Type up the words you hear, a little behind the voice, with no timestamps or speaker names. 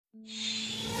So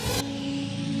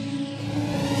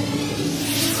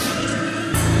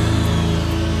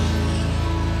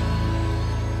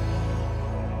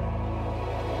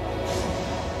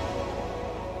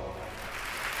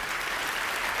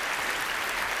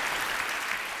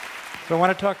I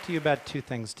want to talk to you about two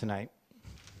things tonight.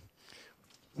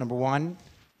 Number one,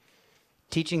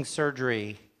 teaching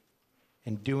surgery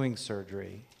and doing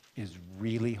surgery is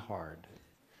really hard.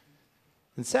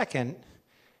 And second,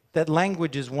 that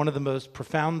language is one of the most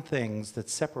profound things that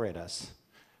separate us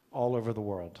all over the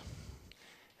world.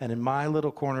 And in my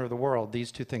little corner of the world,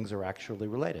 these two things are actually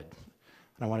related.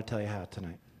 And I want to tell you how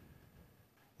tonight.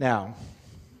 Now,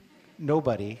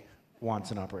 nobody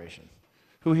wants an operation.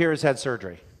 Who here has had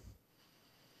surgery?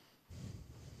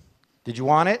 Did you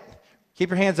want it?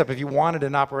 Keep your hands up if you wanted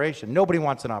an operation. Nobody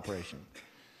wants an operation.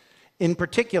 In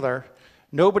particular,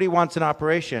 nobody wants an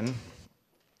operation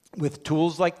with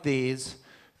tools like these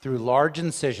through large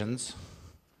incisions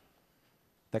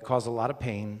that cause a lot of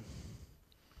pain,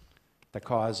 that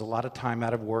cause a lot of time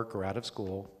out of work or out of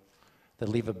school, that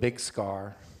leave a big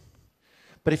scar.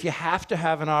 But if you have to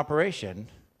have an operation,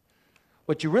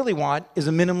 what you really want is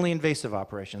a minimally invasive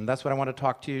operation. That's what I want to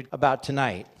talk to you about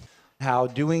tonight. How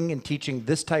doing and teaching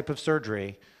this type of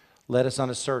surgery led us on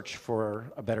a search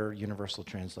for a better universal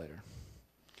translator.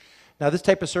 Now, this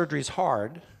type of surgery is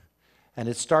hard, and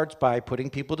it starts by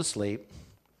putting people to sleep,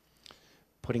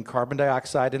 putting carbon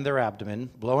dioxide in their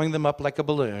abdomen, blowing them up like a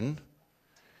balloon,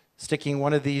 sticking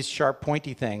one of these sharp,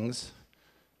 pointy things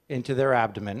into their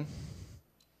abdomen.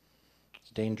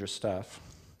 It's dangerous stuff.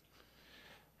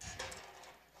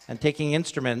 And taking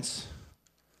instruments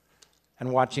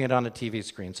and watching it on a TV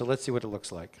screen. So let's see what it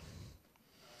looks like.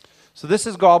 So this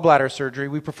is gallbladder surgery.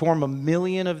 We perform 1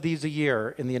 million of these a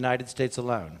year in the United States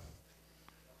alone.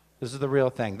 This is the real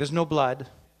thing. There's no blood.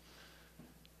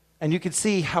 And you can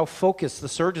see how focused the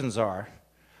surgeons are,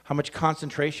 how much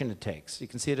concentration it takes. You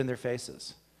can see it in their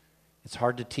faces. It's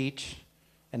hard to teach,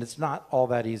 and it's not all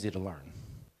that easy to learn.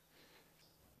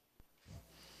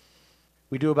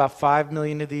 We do about 5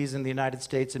 million of these in the United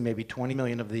States and maybe 20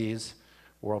 million of these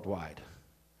worldwide.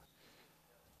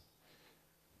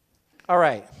 All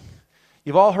right,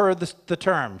 you've all heard the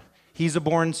term, he's a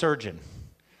born surgeon.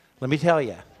 Let me tell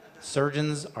you,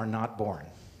 surgeons are not born.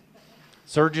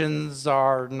 Surgeons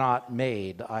are not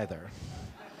made either.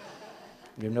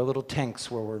 We have no little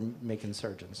tanks where we're making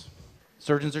surgeons.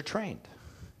 Surgeons are trained,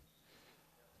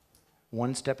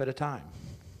 one step at a time.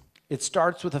 It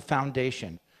starts with a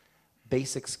foundation,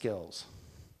 basic skills.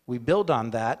 We build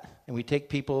on that, and we take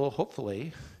people,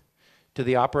 hopefully, to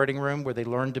the operating room where they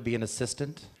learn to be an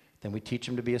assistant. Then we teach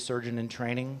them to be a surgeon in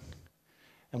training.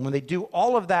 And when they do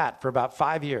all of that for about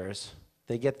 5 years,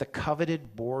 they get the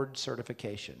coveted board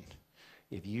certification.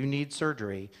 If you need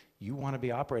surgery, you want to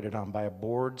be operated on by a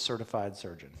board-certified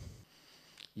surgeon.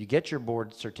 You get your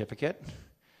board certificate,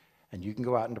 and you can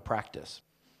go out into practice.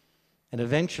 And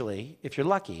eventually, if you're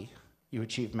lucky, you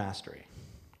achieve mastery.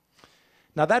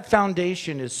 Now, that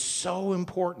foundation is so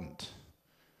important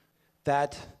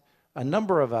that a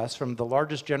number of us from the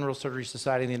largest general surgery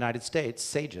society in the United States,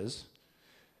 SAGES,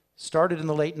 started in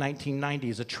the late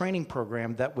 1990s a training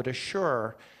program that would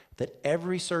assure that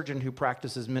every surgeon who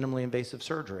practices minimally invasive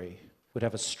surgery would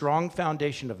have a strong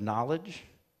foundation of knowledge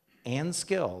and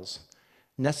skills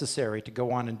necessary to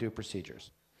go on and do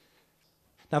procedures.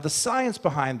 Now, the science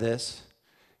behind this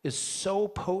is so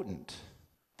potent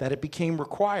that it became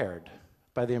required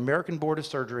by the American Board of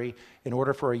Surgery in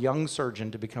order for a young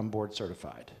surgeon to become board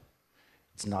certified.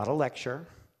 It's not a lecture,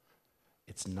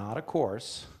 it's not a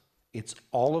course, it's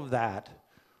all of that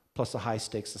plus a high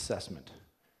stakes assessment.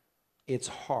 It's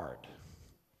hard.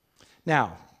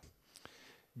 Now,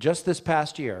 just this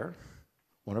past year,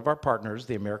 one of our partners,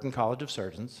 the American College of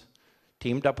Surgeons,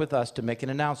 teamed up with us to make an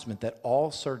announcement that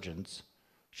all surgeons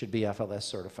should be FLS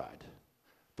certified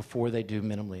before they do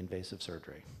minimally invasive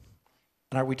surgery.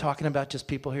 And are we talking about just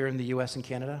people here in the US and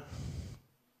Canada?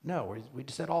 No, we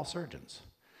just said all surgeons.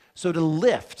 So to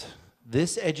lift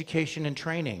this education and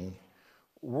training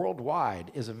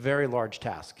worldwide is a very large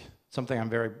task, something I'm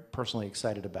very personally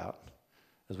excited about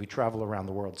as we travel around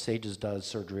the world. SAGES does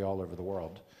surgery all over the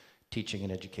world, teaching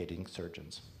and educating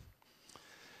surgeons.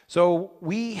 So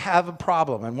we have a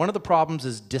problem, and one of the problems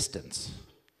is distance.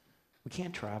 We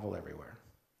can't travel everywhere.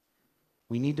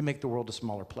 We need to make the world a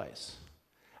smaller place.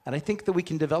 And I think that we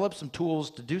can develop some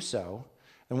tools to do so,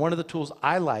 and one of the tools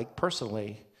I like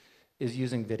personally is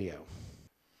using video.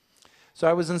 So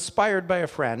I was inspired by a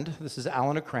friend, this is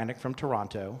Alan Okranik from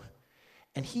Toronto,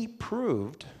 and he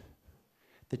proved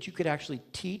that you could actually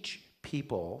teach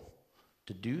people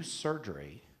to do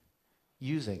surgery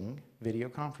using video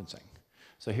conferencing.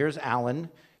 So here's Alan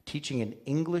teaching an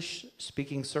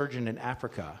English-speaking surgeon in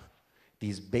Africa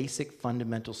these basic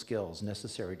fundamental skills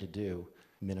necessary to do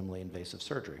minimally invasive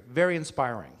surgery. Very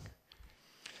inspiring.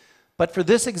 But for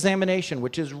this examination,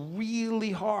 which is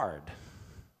really hard,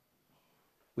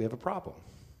 we have a problem.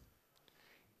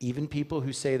 Even people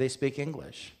who say they speak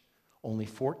English, only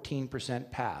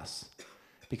 14% pass,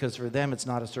 because for them it's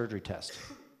not a surgery test,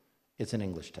 it's an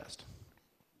English test.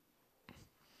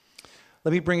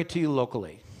 Let me bring it to you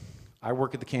locally. I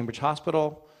work at the Cambridge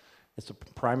Hospital. It's a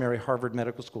primary Harvard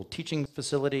Medical School teaching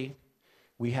facility.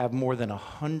 We have more than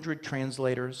 100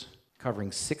 translators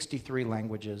covering 63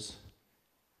 languages,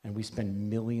 and we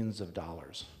spend millions of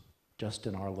dollars just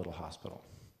in our little hospital.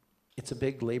 It's a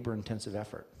big labor-intensive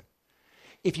effort.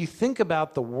 If you think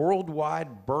about the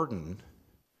worldwide burden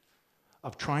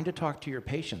of trying to talk to your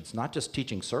patients, not just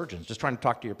teaching surgeons, just trying to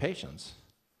talk to your patients,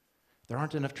 there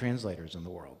aren't enough translators in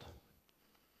the world.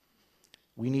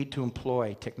 We need to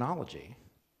employ technology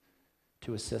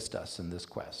to assist us in this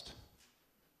quest.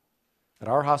 At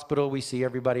our hospital, we see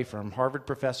everybody from Harvard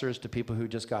professors to people who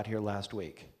just got here last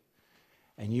week.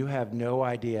 And you have no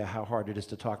idea how hard it is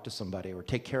to talk to somebody or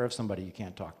take care of somebody you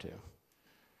can't talk to.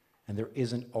 And there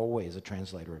isn't always a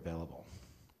translator available.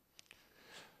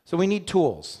 So we need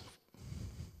tools.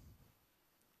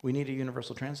 We need a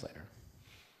universal translator.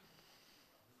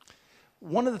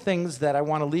 One of the things that I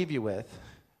want to leave you with,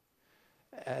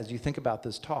 as you think about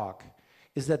this talk,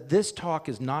 is that this talk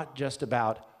is not just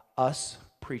about us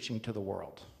preaching to the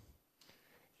world.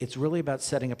 It's really about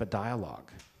setting up a dialogue.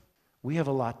 We have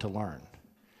a lot to learn.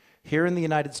 Here in the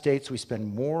United States, we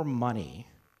spend more money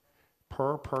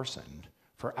per person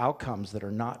for outcomes that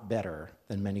are not better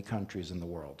than many countries in the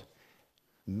world.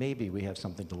 Maybe we have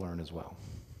something to learn as well.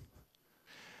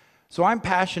 So I'm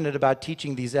passionate about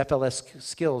teaching these FLS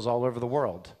skills all over the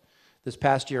world. This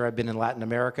past year, I've been in Latin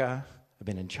America, I've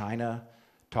been in China,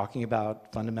 talking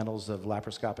about fundamentals of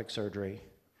laparoscopic surgery.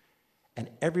 And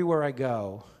everywhere I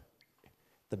go,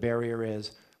 the barrier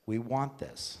is, we want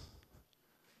this,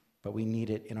 but we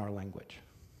need it in our language.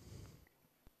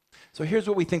 So here's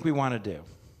what we think we want to do.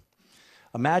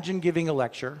 Imagine giving a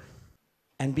lecture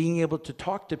and being able to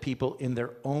talk to people in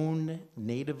their own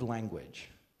native language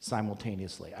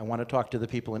simultaneously. I want to talk to the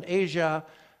people in Asia,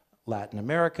 Latin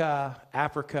America,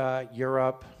 Africa,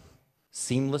 Europe,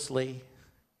 seamlessly,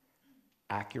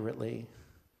 accurately,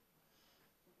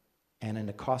 and in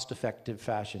a cost-effective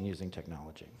fashion using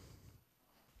technology.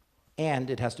 And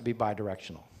it has to be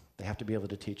bidirectional. They have to be able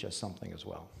to teach us something as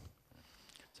well.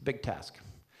 It's a big task.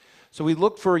 So we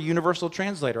looked for a universal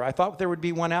translator. I thought there would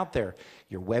be one out there.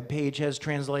 Your web page has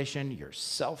translation, your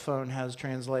cell phone has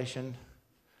translation,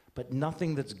 but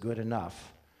nothing that's good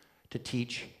enough to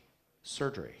teach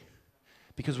surgery,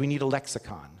 because we need a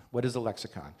lexicon. What is a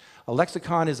lexicon? A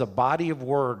lexicon is a body of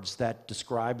words that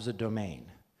describes a domain.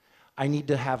 I need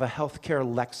to have a healthcare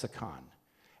lexicon,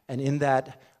 and in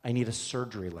that, I need a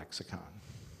surgery lexicon.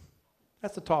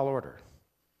 That's a tall order.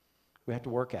 We have to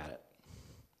work at it.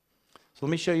 So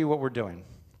let me show you what we're doing.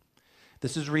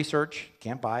 This is research,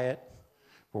 can't buy it.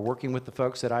 We're working with the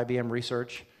folks at IBM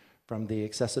Research from the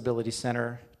Accessibility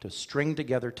Center to string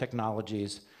together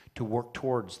technologies to work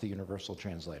towards the universal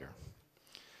translator.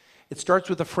 It starts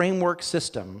with a framework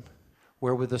system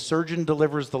where the surgeon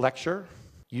delivers the lecture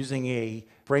using a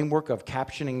framework of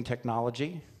captioning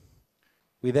technology.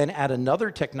 We then add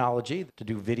another technology to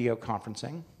do video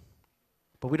conferencing,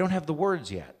 but we don't have the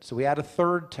words yet, so we add a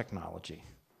third technology.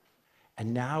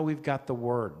 And now we've got the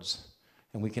words,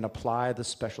 and we can apply the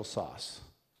special sauce,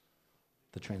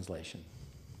 the translation.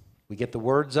 We get the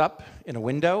words up in a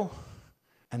window,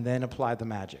 and then apply the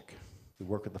magic. We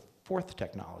work with the fourth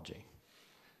technology.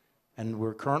 And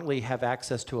we currently have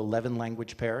access to 11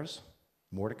 language pairs,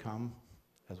 more to come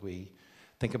as we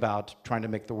think about trying to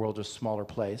make the world a smaller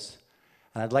place.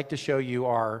 And I'd like to show you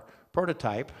our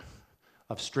prototype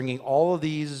of stringing all of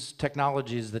these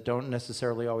technologies that don't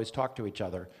necessarily always talk to each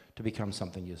other to become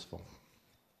something useful.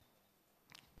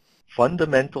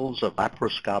 Fundamentals of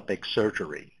Laparoscopic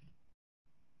Surgery.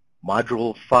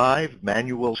 Module 5,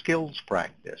 Manual Skills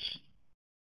Practice.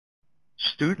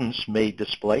 Students may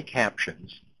display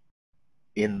captions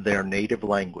in their native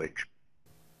language.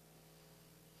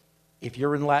 If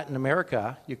you're in Latin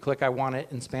America, you click I want it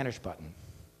in Spanish button,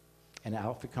 and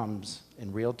out it comes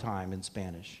in real time in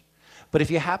Spanish. But if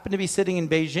you happen to be sitting in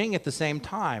Beijing at the same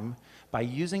time, by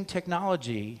using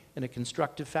technology in a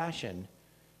constructive fashion,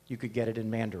 you could get it in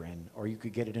Mandarin, or you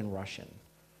could get it in Russian,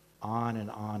 on and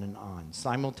on and on,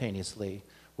 simultaneously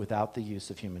without the use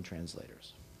of human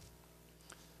translators.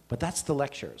 But that's the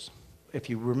lectures. If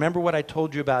you remember what I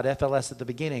told you about FLS at the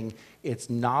beginning, it's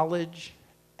knowledge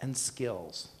and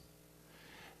skills.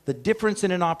 The difference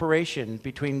in an operation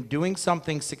between doing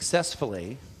something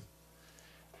successfully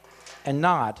and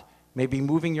not may be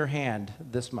moving your hand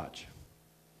this much.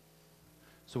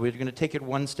 So we're going to take it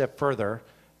one step further.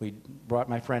 We brought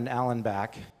my friend Alan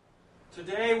back.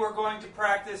 Today we're going to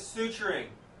practice suturing.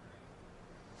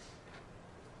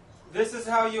 This is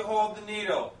how you hold the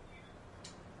needle.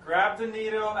 Grab the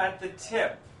needle at the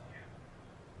tip.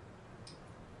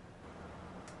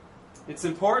 It's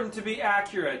important to be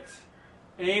accurate.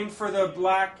 Aim for the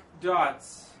black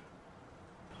dots.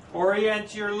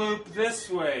 Orient your loop this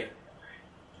way.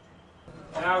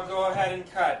 Now go ahead and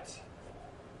cut.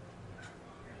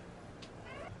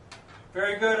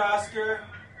 Very good, Oscar.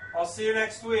 I'll see you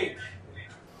next week.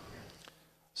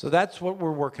 So that's what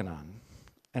we're working on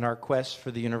in our quest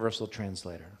for the universal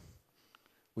translator.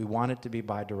 We want it to be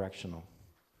bidirectional.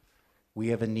 We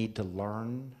have a need to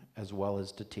learn as well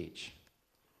as to teach.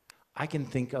 I can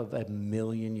think of a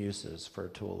million uses for a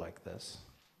tool like this.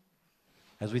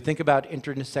 As we think about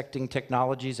intersecting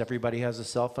technologies, everybody has a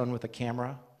cell phone with a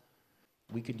camera.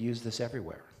 We could use this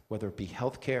everywhere, whether it be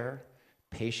healthcare,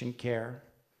 patient care,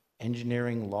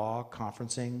 engineering, law,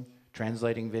 conferencing,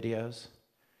 translating videos.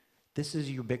 This is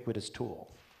a ubiquitous tool.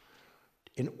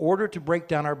 In order to break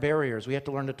down our barriers, we have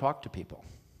to learn to talk to people,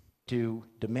 to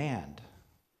demand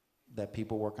that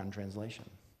people work on translation.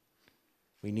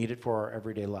 We need it for our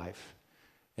everyday life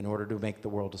in order to make the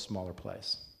world a smaller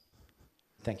place.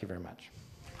 Thank you very much.